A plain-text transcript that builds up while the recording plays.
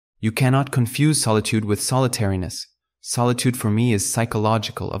You cannot confuse solitude with solitariness. Solitude for me is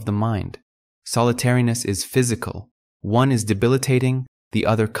psychological, of the mind. Solitariness is physical. One is debilitating, the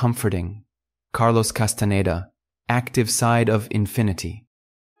other comforting. Carlos Castaneda, Active Side of Infinity.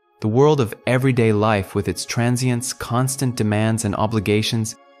 The world of everyday life with its transience, constant demands and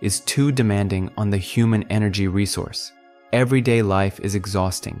obligations is too demanding on the human energy resource. Everyday life is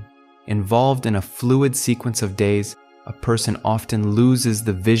exhausting. Involved in a fluid sequence of days, a person often loses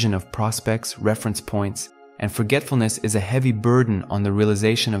the vision of prospects, reference points, and forgetfulness is a heavy burden on the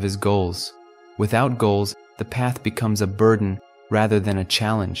realization of his goals. Without goals, the path becomes a burden rather than a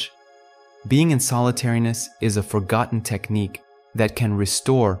challenge. Being in solitariness is a forgotten technique that can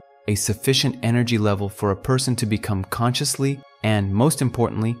restore a sufficient energy level for a person to become consciously and, most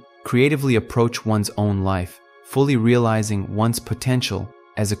importantly, creatively approach one's own life, fully realizing one's potential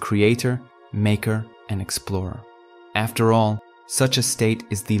as a creator, maker, and explorer. After all, such a state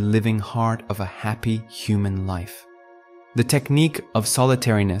is the living heart of a happy human life. The technique of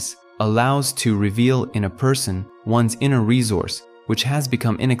solitariness allows to reveal in a person one's inner resource, which has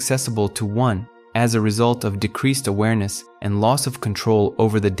become inaccessible to one as a result of decreased awareness and loss of control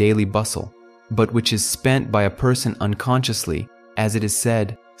over the daily bustle, but which is spent by a person unconsciously, as it is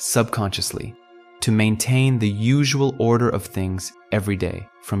said, subconsciously, to maintain the usual order of things every day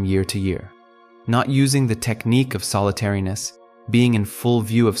from year to year. Not using the technique of solitariness, being in full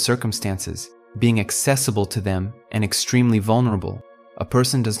view of circumstances, being accessible to them and extremely vulnerable, a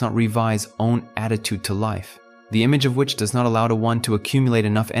person does not revise own attitude to life, the image of which does not allow to one to accumulate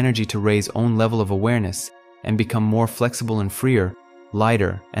enough energy to raise own level of awareness and become more flexible and freer,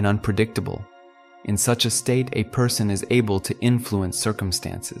 lighter and unpredictable. In such a state, a person is able to influence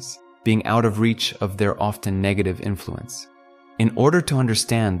circumstances, being out of reach of their often negative influence. In order to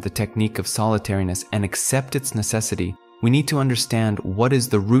understand the technique of solitariness and accept its necessity, we need to understand what is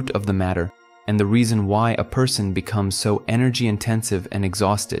the root of the matter and the reason why a person becomes so energy intensive and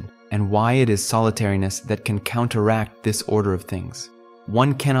exhausted, and why it is solitariness that can counteract this order of things.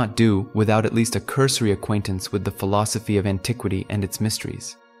 One cannot do without at least a cursory acquaintance with the philosophy of antiquity and its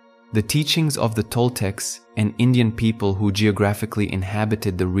mysteries. The teachings of the Toltecs, an Indian people who geographically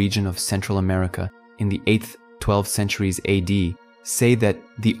inhabited the region of Central America in the 8th, 12th centuries AD, say that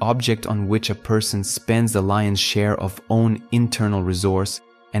the object on which a person spends the lion's share of own internal resource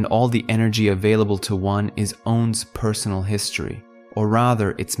and all the energy available to one is own's personal history, or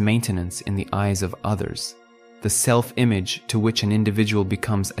rather its maintenance in the eyes of others. The self-image to which an individual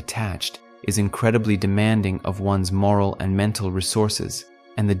becomes attached is incredibly demanding of one's moral and mental resources,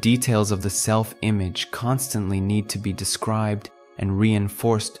 and the details of the self-image constantly need to be described and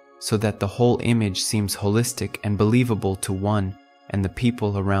reinforced so that the whole image seems holistic and believable to one and the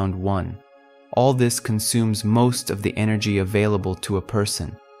people around one. All this consumes most of the energy available to a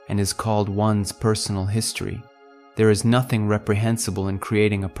person and is called one's personal history. There is nothing reprehensible in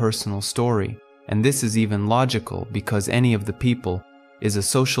creating a personal story, and this is even logical because any of the people is a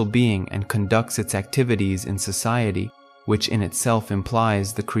social being and conducts its activities in society, which in itself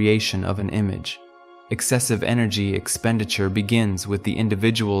implies the creation of an image. Excessive energy expenditure begins with the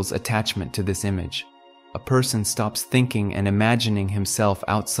individual's attachment to this image. A person stops thinking and imagining himself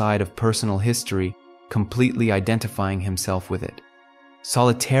outside of personal history, completely identifying himself with it.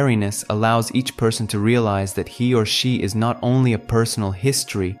 Solitariness allows each person to realize that he or she is not only a personal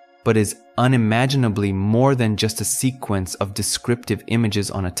history, but is unimaginably more than just a sequence of descriptive images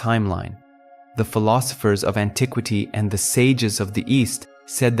on a timeline. The philosophers of antiquity and the sages of the East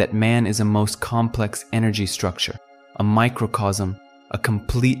said that man is a most complex energy structure, a microcosm, a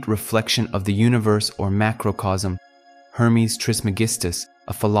complete reflection of the universe or macrocosm. Hermes Trismegistus,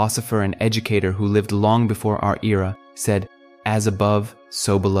 a philosopher and educator who lived long before our era, said, "As above,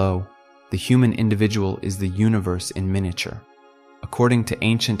 so below. The human individual is the universe in miniature." According to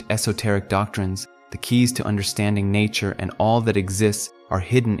ancient esoteric doctrines, the keys to understanding nature and all that exists are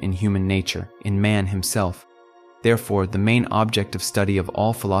hidden in human nature, in man himself. Therefore, the main object of study of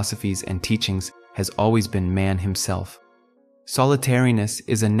all philosophies and teachings has always been man himself. Solitariness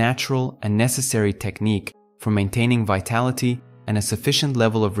is a natural and necessary technique for maintaining vitality and a sufficient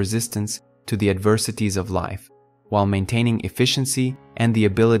level of resistance to the adversities of life, while maintaining efficiency and the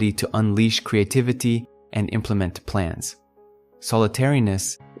ability to unleash creativity and implement plans.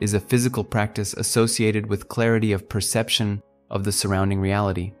 Solitariness is a physical practice associated with clarity of perception of the surrounding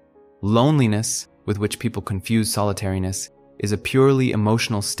reality. Loneliness, with which people confuse solitariness, is a purely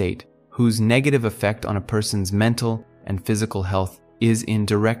emotional state whose negative effect on a person's mental and physical health is in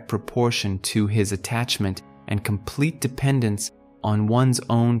direct proportion to his attachment and complete dependence on one's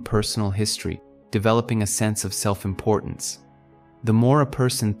own personal history, developing a sense of self-importance. the more a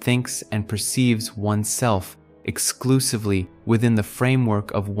person thinks and perceives oneself exclusively within the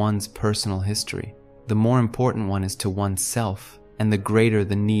framework of one's personal history, the more important one is to oneself, and the greater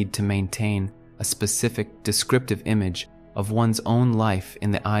the need to maintain a specific descriptive image of one's own life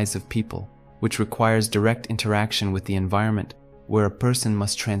in the eyes of people, which requires direct interaction with the environment, where a person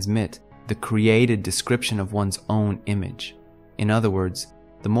must transmit the created description of one's own image. In other words,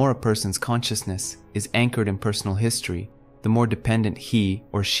 the more a person's consciousness is anchored in personal history, the more dependent he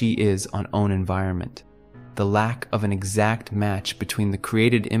or she is on own environment. The lack of an exact match between the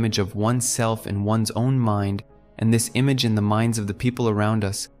created image of oneself in one's own mind and this image in the minds of the people around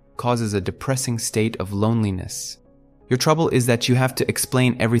us causes a depressing state of loneliness. Your trouble is that you have to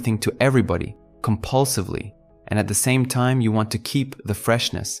explain everything to everybody, compulsively, and at the same time you want to keep the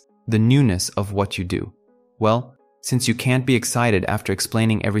freshness, the newness of what you do. Well, since you can't be excited after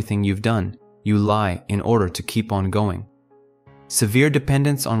explaining everything you've done, you lie in order to keep on going. Severe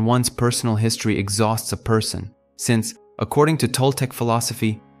dependence on one's personal history exhausts a person, since, according to Toltec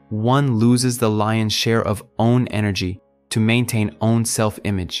philosophy, one loses the lion's share of own energy to maintain own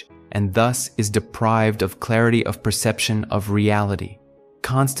self-image, and thus is deprived of clarity of perception of reality.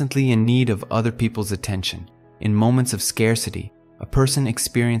 Constantly in need of other people's attention, in moments of scarcity, a person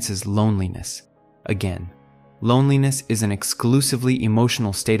experiences loneliness. Again, loneliness is an exclusively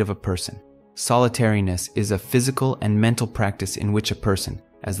emotional state of a person. Solitariness is a physical and mental practice in which a person,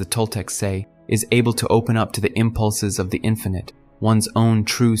 as the Toltecs say, is able to open up to the impulses of the infinite, one's own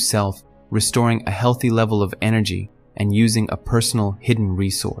true self, restoring a healthy level of energy and using a personal hidden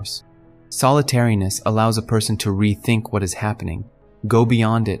resource. Solitariness allows a person to rethink what is happening, go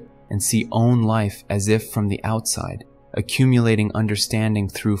beyond it, and see own life as if from the outside, accumulating understanding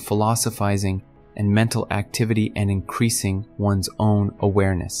through philosophizing and mental activity and increasing one's own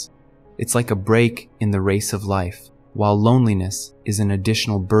awareness. It's like a break in the race of life, while loneliness is an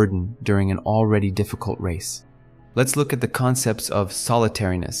additional burden during an already difficult race. Let's look at the concepts of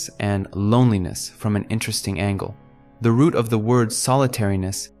solitariness and loneliness from an interesting angle. The root of the word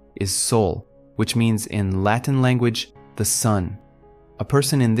solitariness is sol, which means in Latin language, the sun. A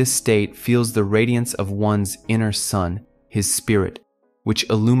person in this state feels the radiance of one's inner sun, his spirit, which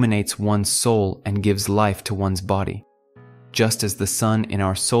illuminates one's soul and gives life to one's body. Just as the sun in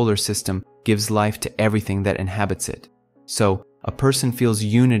our solar system gives life to everything that inhabits it, so a person feels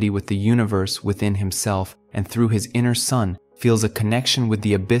unity with the universe within himself and through his inner sun feels a connection with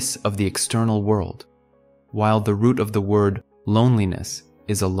the abyss of the external world. While the root of the word loneliness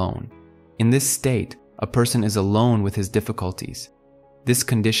is alone. In this state, a person is alone with his difficulties. This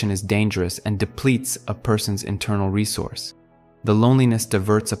condition is dangerous and depletes a person's internal resource. The loneliness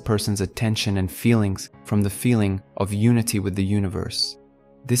diverts a person's attention and feelings from the feeling of unity with the universe.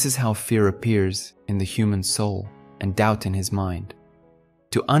 This is how fear appears in the human soul and doubt in his mind.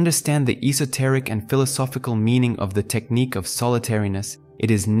 To understand the esoteric and philosophical meaning of the technique of solitariness,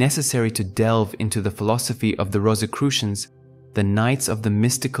 it is necessary to delve into the philosophy of the Rosicrucians. The Knights of the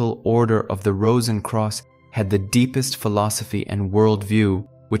mystical order of the Rose and Cross had the deepest philosophy and worldview,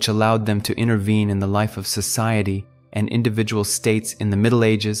 which allowed them to intervene in the life of society and individual states in the Middle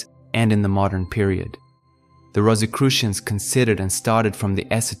Ages and in the modern period. The Rosicrucians considered and started from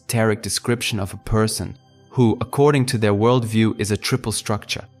the esoteric description of a person who, according to their worldview, is a triple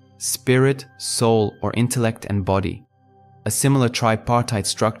structure: spirit, soul, or intellect and body. A similar tripartite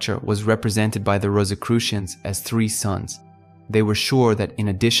structure was represented by the Rosicrucians as three suns. They were sure that in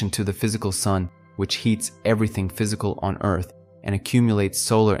addition to the physical sun, which heats everything physical on Earth and accumulates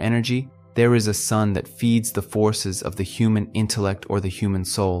solar energy, there is a sun that feeds the forces of the human intellect or the human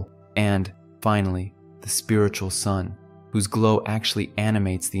soul, and, finally, the spiritual sun, whose glow actually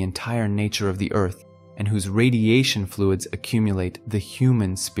animates the entire nature of the earth, and whose radiation fluids accumulate the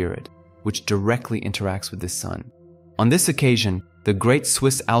human spirit, which directly interacts with this sun. On this occasion, the great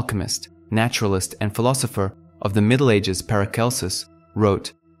Swiss alchemist, naturalist, and philosopher of the Middle Ages, Paracelsus,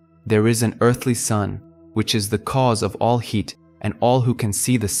 wrote, "There is an earthly sun, which is the cause of all heat, and all who can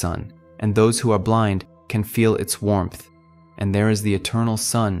see the sun, and those who are blind can feel its warmth. And there is the eternal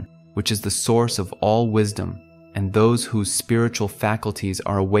sun, which is the source of all wisdom, and those whose spiritual faculties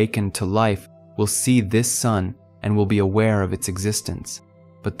are awakened to life will see this sun and will be aware of its existence.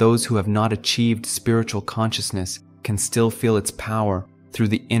 But those who have not achieved spiritual consciousness can still feel its power through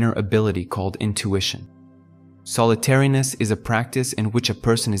the inner ability called intuition." Solitariness is a practice in which a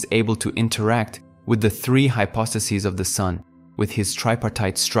person is able to interact with the three hypostases of the sun, with his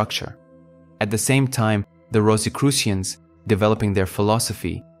tripartite structure. At the same time, the Rosicrucians, developing their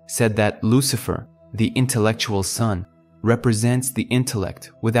philosophy, said that Lucifer, the intellectual sun, represents the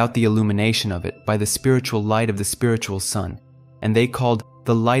intellect without the illumination of it by the spiritual light of the spiritual sun. and they called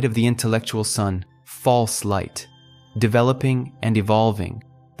the light of the intellectual sun false light. Developing and evolving,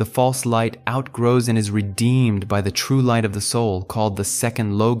 the false light outgrows and is redeemed by the true light of the soul called the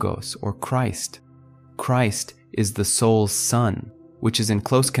second logos or Christ. Christ is the soul's sun, which is in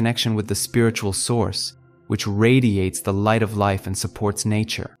close connection with the spiritual source, which radiates the light of life and supports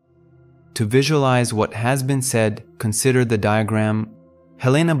nature. To visualize what has been said, consider the diagram.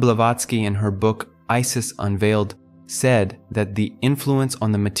 Helena Blavatsky, in her book Isis Unveiled, said that the influence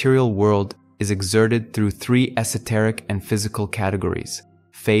on the material world is exerted through three esoteric and physical categories: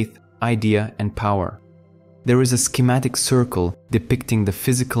 faith, idea, and power. There is a schematic circle depicting the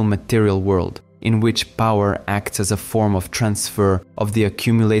physical material world, in which power acts as a form of transfer of the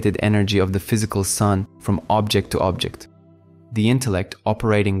accumulated energy of the physical sun from object to object. The intellect,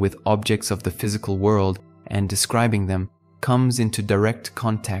 operating with objects of the physical world and describing them, comes into direct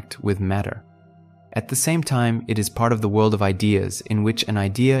contact with matter. At the same time, it is part of the world of ideas, in which an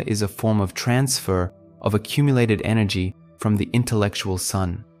idea is a form of transfer of accumulated energy from the intellectual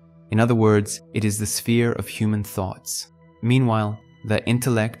sun. In other words, it is the sphere of human thoughts. Meanwhile, the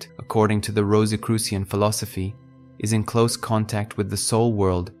intellect, according to the Rosicrucian philosophy, is in close contact with the soul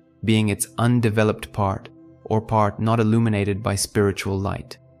world, being its undeveloped part, or part not illuminated by spiritual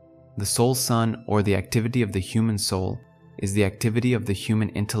light. The soul sun, or the activity of the human soul, is the activity of the human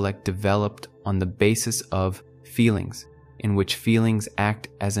intellect developed on the basis of feelings, in which feelings act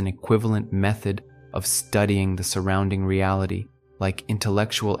as an equivalent method of studying the surrounding reality, like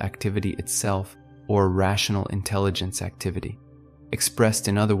intellectual activity itself or rational intelligence activity. Expressed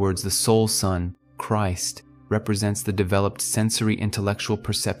in other words, the soul sun, Christ, represents the developed sensory intellectual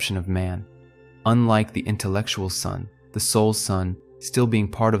perception of man. Unlike the intellectual sun, the soul sun, still being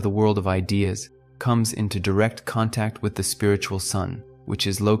part of the world of ideas, comes into direct contact with the spiritual sun, which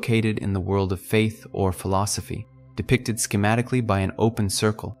is located in the world of faith or philosophy, depicted schematically by an open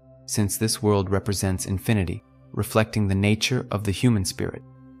circle, since this world represents infinity, reflecting the nature of the human spirit.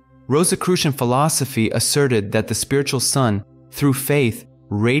 Rosicrucian philosophy asserted that the spiritual sun, through faith,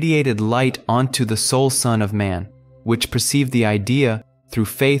 radiated light onto the soul sun of man, which perceived the idea through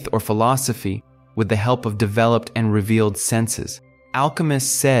faith or philosophy with the help of developed and revealed senses.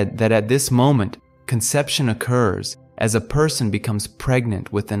 Alchemists said that at this moment, conception occurs as a person becomes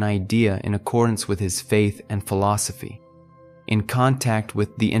pregnant with an idea in accordance with his faith and philosophy. In contact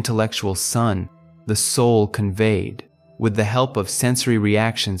with the intellectual sun, the soul conveyed, with the help of sensory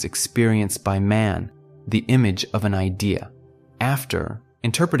reactions experienced by man, the image of an idea. After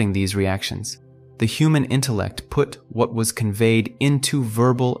interpreting these reactions, the human intellect put what was conveyed into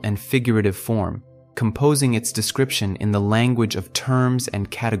verbal and figurative form, composing its description in the language of terms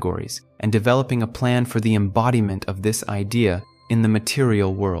and categories, and developing a plan for the embodiment of this idea in the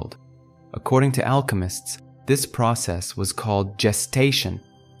material world. According to alchemists, this process was called gestation.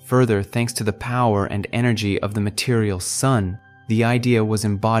 Further, thanks to the power and energy of the material sun, the idea was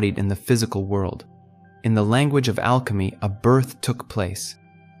embodied in the physical world. In the language of alchemy, a birth took place.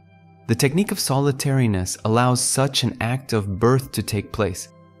 The technique of solitariness allows such an act of birth to take place.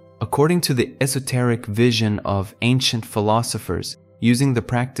 According to the esoteric vision of ancient philosophers, using the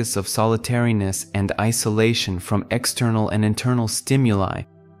practice of solitariness and isolation from external and internal stimuli,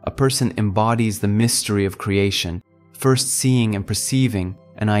 a person embodies the mystery of creation, first seeing and perceiving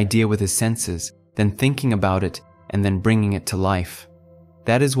an idea with his senses, then thinking about it, and then bringing it to life.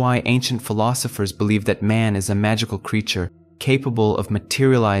 That is why ancient philosophers believed that man is a magical creature capable of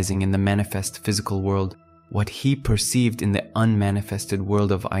materializing in the manifest physical world what he perceived in the unmanifested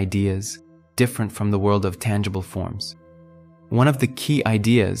world of ideas, different from the world of tangible forms. One of the key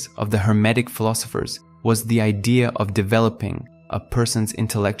ideas of the Hermetic philosophers was the idea of developing a person's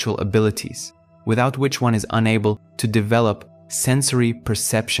intellectual abilities, without which one is unable to develop sensory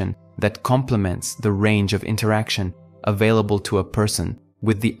perception that complements the range of interaction available to a person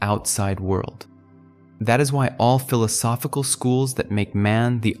with the outside world. That is why all philosophical schools that make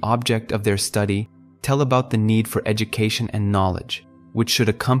man the object of their study tell about the need for education and knowledge, which should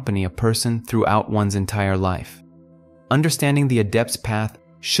accompany a person throughout one's entire life. Understanding the adept's path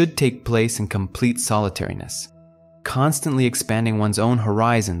should take place in complete solitariness. Constantly expanding one's own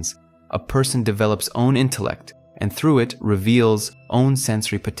horizons, a person develops own intellect and through it reveals own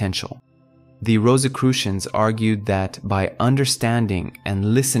sensory potential. The Rosicrucians argued that by understanding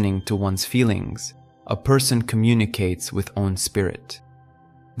and listening to one's feelings, a person communicates with own spirit.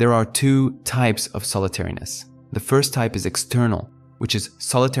 There are two types of solitariness. The first type is external, which is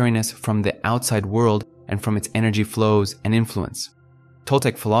solitariness from the outside world and from its energy flows and influence.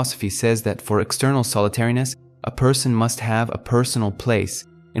 Toltec philosophy says that for external solitariness, a person must have a personal place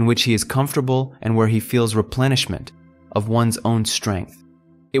in which he is comfortable and where he feels replenishment, of one's own strength.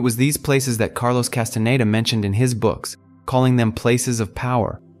 It was these places that Carlos Castaneda mentioned in his books, calling them places of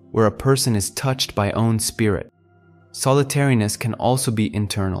power, where a person is touched by own spirit. Solitariness can also be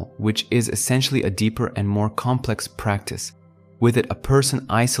internal, which is essentially a deeper and more complex practice. With it, a person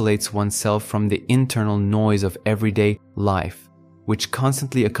isolates oneself from the internal noise of everyday life, which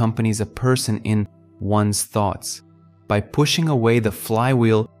constantly accompanies a person in one's thoughts. By pushing away the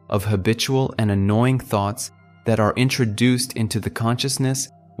flywheel of habitual and annoying thoughts that are introduced into the consciousness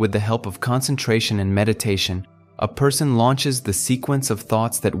with the help of concentration and meditation, a person launches the sequence of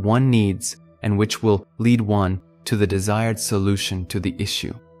thoughts that one needs and which will lead one to the desired solution to the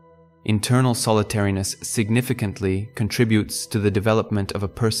issue. Internal solitariness significantly contributes to the development of a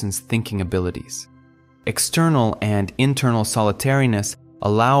person's thinking abilities. External and internal solitariness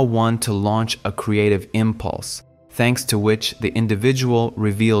allow one to launch a creative impulse, thanks to which the individual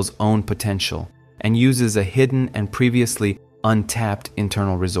reveals own potential and uses a hidden and previously untapped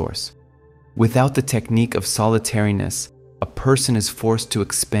internal resource. Without the technique of solitariness, a person is forced to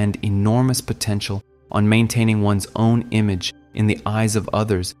expend enormous potential on maintaining one's own image in the eyes of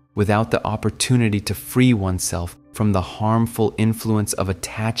others without the opportunity to free oneself from the harmful influence of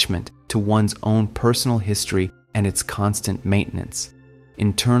attachment to one's own personal history and its constant maintenance.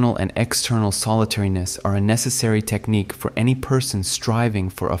 Internal and external solitariness are a necessary technique for any person striving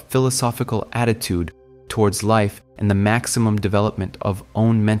for a philosophical attitude towards life and the maximum development of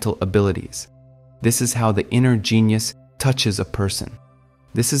own mental abilities. This is how the inner genius touches a person.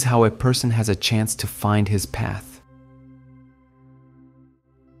 This is how a person has a chance to find his path.